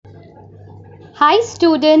Hi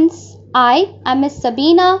students, I am Miss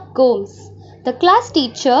Sabina Gomes, the class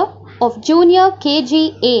teacher of Junior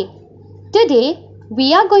KGA. Today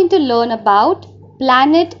we are going to learn about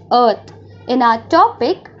planet Earth in our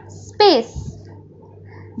topic Space.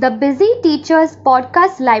 The Busy Teachers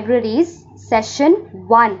Podcast Libraries Session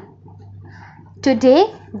 1.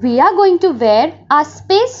 Today we are going to wear our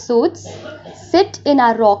space suits, sit in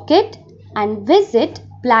our rocket and visit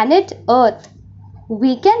planet Earth.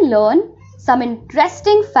 We can learn some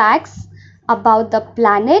interesting facts about the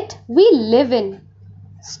planet we live in.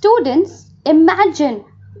 Students, imagine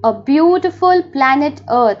a beautiful planet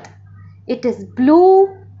Earth. It is blue,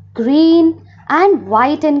 green and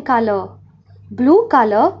white in color. Blue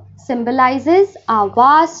color symbolizes our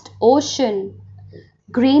vast ocean.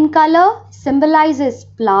 Green color symbolizes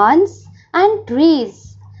plants and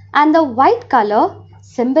trees, and the white color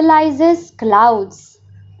symbolizes clouds.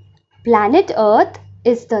 Planet Earth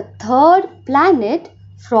is the third planet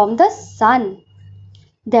from the Sun.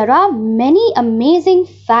 There are many amazing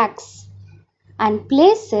facts and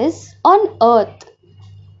places on Earth.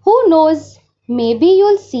 Who knows, maybe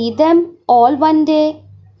you'll see them all one day.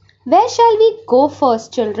 Where shall we go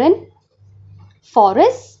first, children?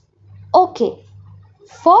 Forests? Okay.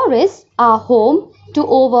 Forests are home to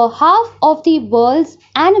over half of the world's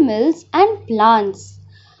animals and plants.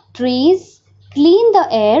 Trees clean the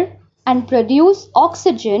air and produce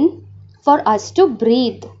oxygen for us to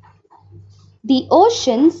breathe. The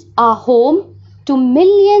oceans are home to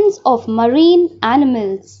millions of marine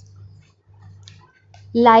animals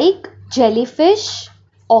like jellyfish,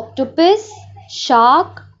 octopus,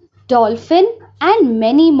 shark, dolphin and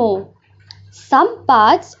many more. Some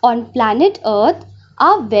parts on planet Earth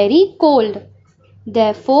are very cold.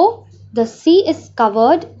 Therefore, the sea is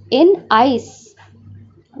covered in ice.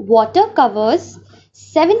 Water covers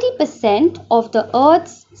 70% of the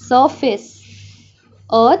Earth's surface.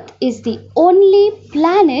 Earth is the only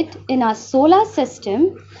planet in our solar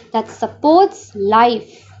system that supports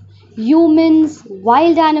life. Humans,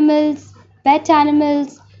 wild animals, pet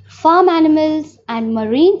animals, farm animals and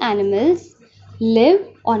marine animals live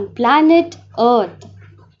on planet Earth.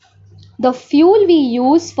 The fuel we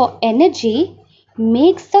use for energy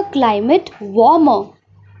makes the climate warmer.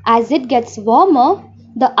 As it gets warmer,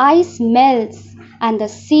 the ice melts and the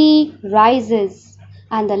sea rises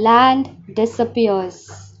and the land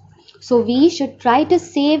disappears. So we should try to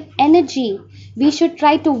save energy. We should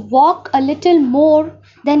try to walk a little more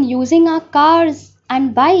than using our cars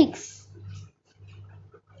and bikes.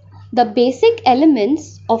 The basic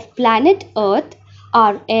elements of planet Earth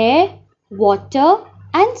are air, water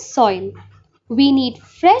and soil. We need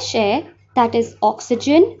fresh air, that is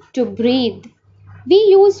oxygen, to breathe. We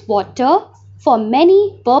use water for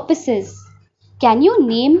many purposes. Can you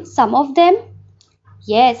name some of them?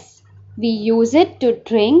 Yes, we use it to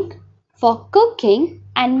drink, for cooking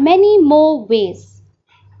and many more ways.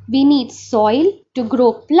 We need soil to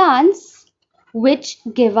grow plants which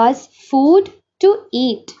give us food to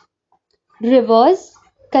eat. Rivers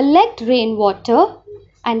collect rainwater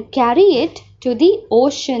and carry it to the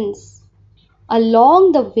oceans.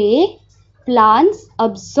 Along the way, plants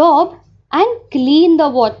absorb and clean the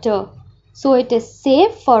water, so it is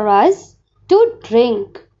safe for us to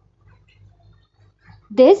drink.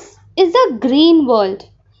 This is a green world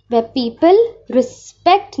where people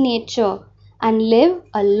respect nature and live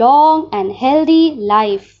a long and healthy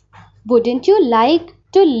life. Wouldn't you like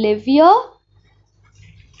to live here?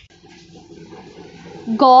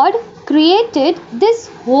 God created this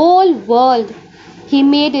whole world. He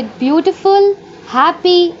made it beautiful,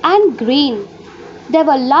 happy and green. There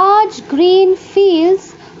were large green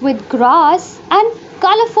fields with grass and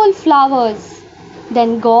colorful flowers.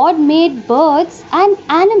 Then God made birds and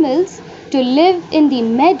animals to live in the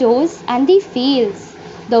meadows and the fields,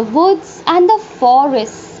 the woods and the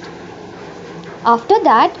forest. After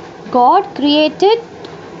that, God created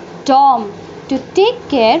Tom to take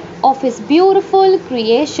care of his beautiful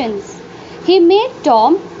creations. He made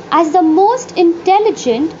Tom as the most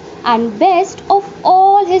intelligent and best of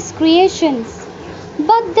all his creations.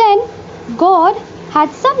 But then God had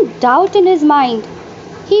some doubt in his mind.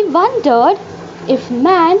 He wondered if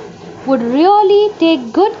man would really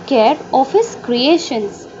take good care of his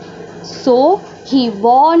creations. So he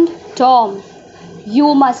warned Tom,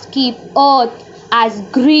 "You must keep earth as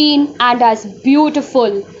green and as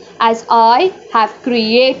beautiful as I have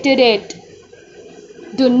created it.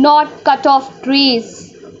 Do not cut off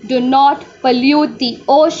trees. Do not pollute the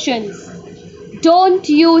oceans. Don't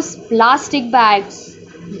use plastic bags.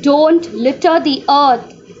 Don't litter the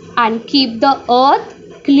earth and keep the earth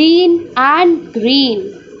clean and green."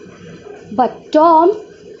 But Tom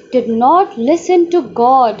did not listen to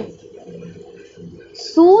God.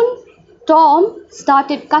 Soon, Tom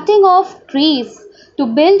started cutting off trees to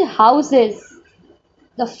build houses.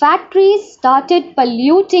 The factories started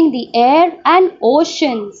polluting the air and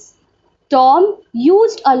oceans. Tom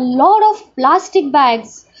used a lot of plastic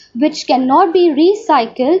bags which cannot be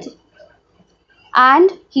recycled,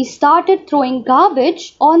 and he started throwing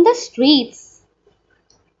garbage on the streets.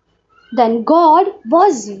 Then God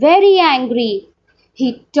was very angry.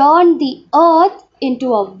 He turned the earth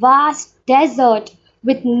into a vast desert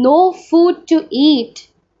with no food to eat.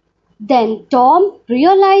 Then Tom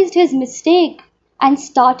realized his mistake and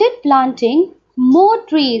started planting more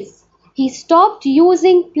trees. He stopped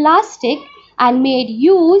using plastic and made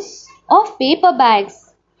use of paper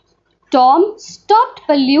bags. Tom stopped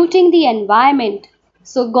polluting the environment,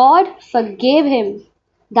 so God forgave him.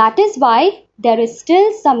 That is why there is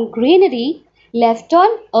still some greenery left on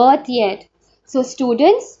earth yet. So,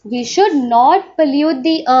 students, we should not pollute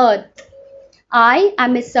the earth. I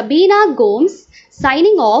am Miss Sabina Gomes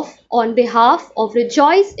signing off on behalf of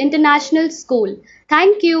Rejoice International School.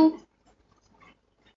 Thank you.